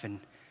stuff and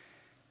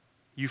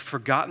you've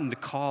forgotten the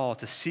call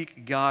to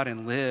seek God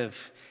and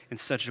live in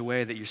such a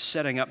way that you're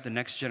setting up the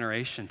next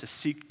generation to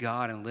seek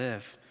God and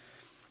live,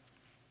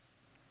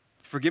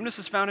 forgiveness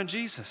is found in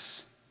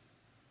Jesus.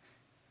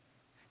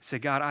 Say,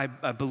 God,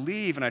 I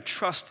believe and I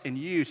trust in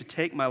you to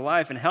take my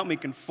life and help me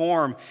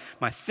conform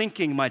my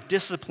thinking, my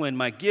discipline,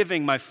 my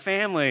giving, my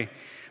family,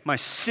 my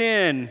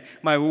sin,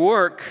 my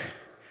work,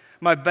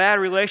 my bad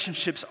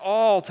relationships,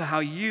 all to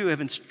how you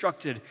have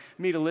instructed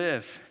me to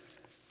live.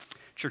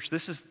 Church,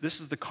 this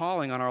is the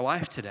calling on our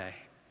life today.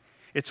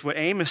 It's what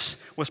Amos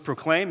was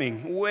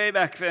proclaiming way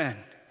back then,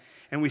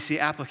 and we see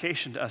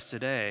application to us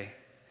today,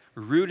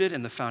 rooted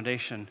in the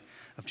foundation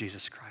of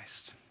Jesus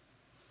Christ.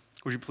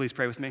 Would you please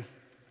pray with me?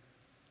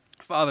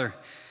 Father,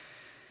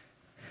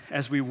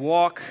 as we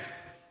walk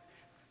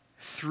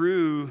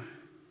through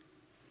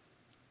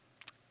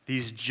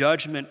these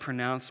judgment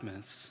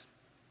pronouncements,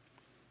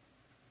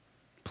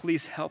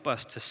 please help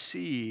us to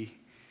see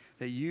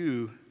that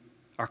you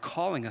are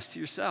calling us to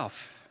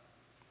yourself.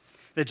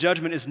 That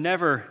judgment is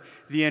never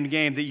the end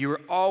game, that you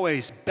are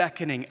always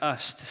beckoning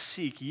us to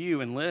seek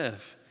you and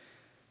live.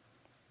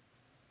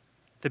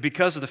 That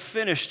because of the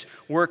finished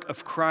work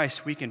of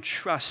Christ, we can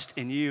trust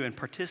in you and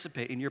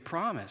participate in your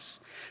promise.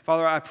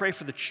 Father, I pray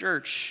for the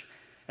church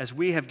as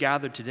we have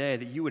gathered today,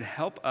 that you would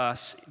help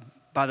us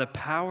by the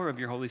power of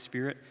your Holy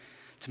Spirit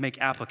to make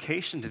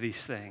application to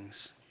these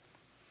things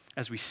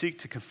as we seek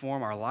to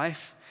conform our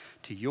life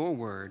to your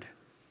word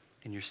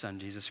in your Son,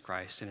 Jesus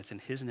Christ. And it's in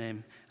his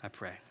name I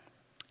pray.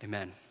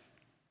 Amen.